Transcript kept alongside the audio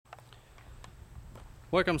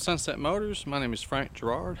Welcome to Sunset Motors. My name is Frank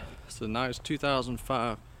Gerard. It's a nice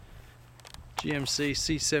 2005 GMC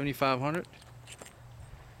C7500.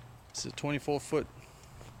 It's a 24-foot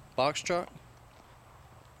box truck.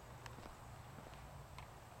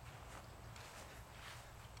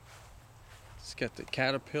 It's got the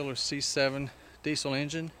Caterpillar C7 diesel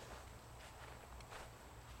engine.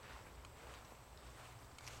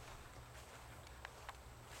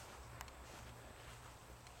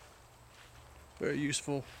 Very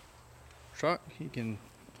useful truck. You can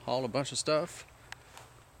haul a bunch of stuff.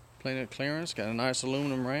 Plenty of clearance. Got a nice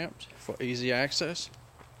aluminum ramp for easy access.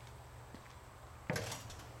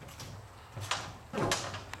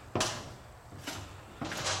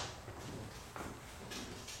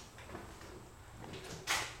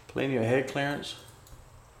 Plenty of head clearance.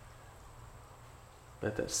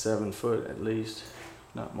 Bet that's 7 foot at least,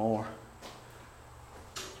 not more.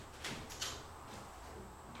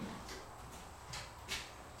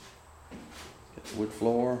 Wood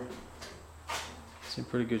floor, it's in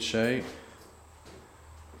pretty good shape.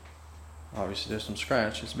 Obviously there's some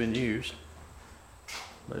scratch, it's been used,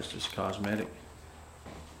 but it's just cosmetic.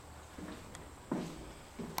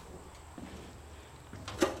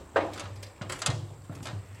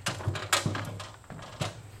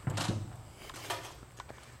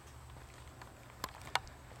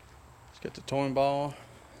 It's got the towing ball,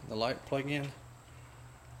 the light plug-in,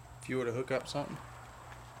 if you were to hook up something.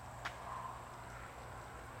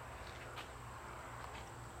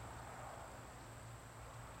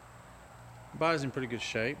 The body's in pretty good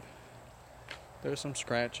shape. There's some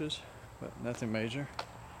scratches, but nothing major.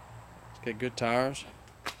 It's got good tires.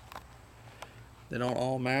 They don't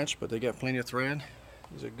all match, but they got plenty of thread.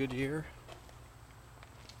 These are Goodyear.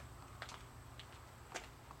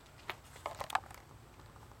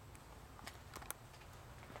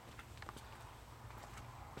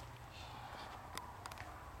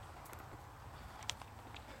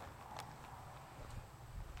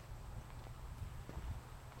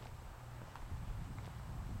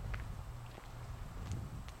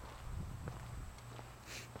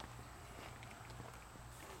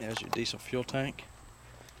 There's your diesel fuel tank.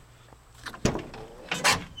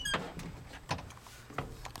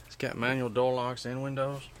 It's got manual door locks and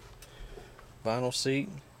windows. Vinyl seat.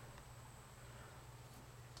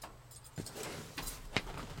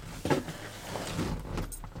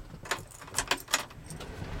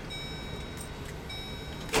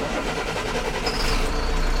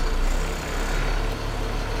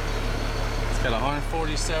 It's got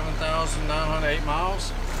 147,908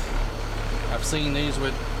 miles. I've seen these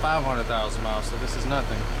with 500,000 miles, so this is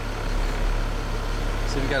nothing.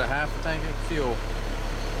 So we got a half a tank of fuel.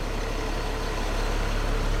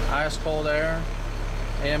 Ice cold air,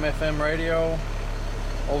 AM/FM radio,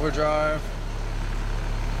 overdrive.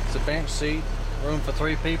 It's a bench seat, room for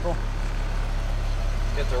 3 people.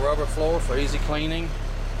 Get the rubber floor for easy cleaning.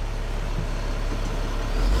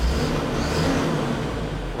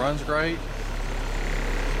 Runs great.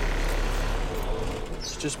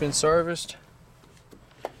 It's just been serviced.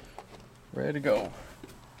 Ready to go.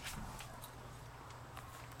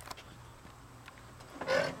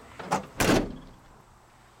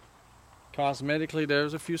 Cosmetically,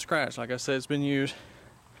 there's a few scratches. Like I said, it's been used.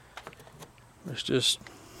 It's just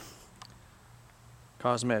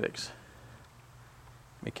cosmetics.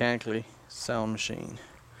 Mechanically sound machine.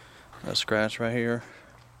 A scratch right here.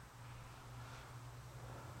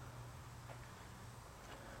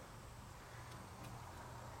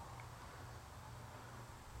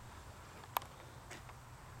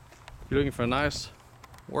 If you're looking for a nice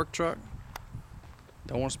work truck,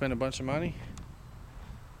 don't want to spend a bunch of money,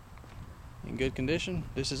 in good condition,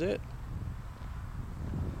 this is it.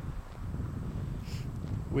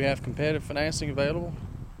 We have competitive financing available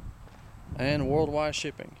and worldwide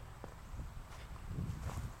shipping.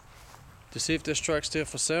 To see if this truck's still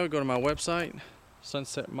for sale, go to my website,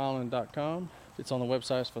 sunsetmilan.com. If it's on the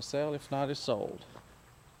website, it's for sale. If not, it's sold.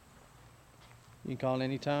 You can call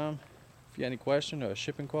anytime if you have any question or a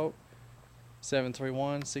shipping quote.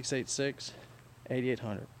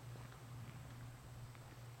 731-686-8800.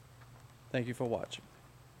 Thank you for watching.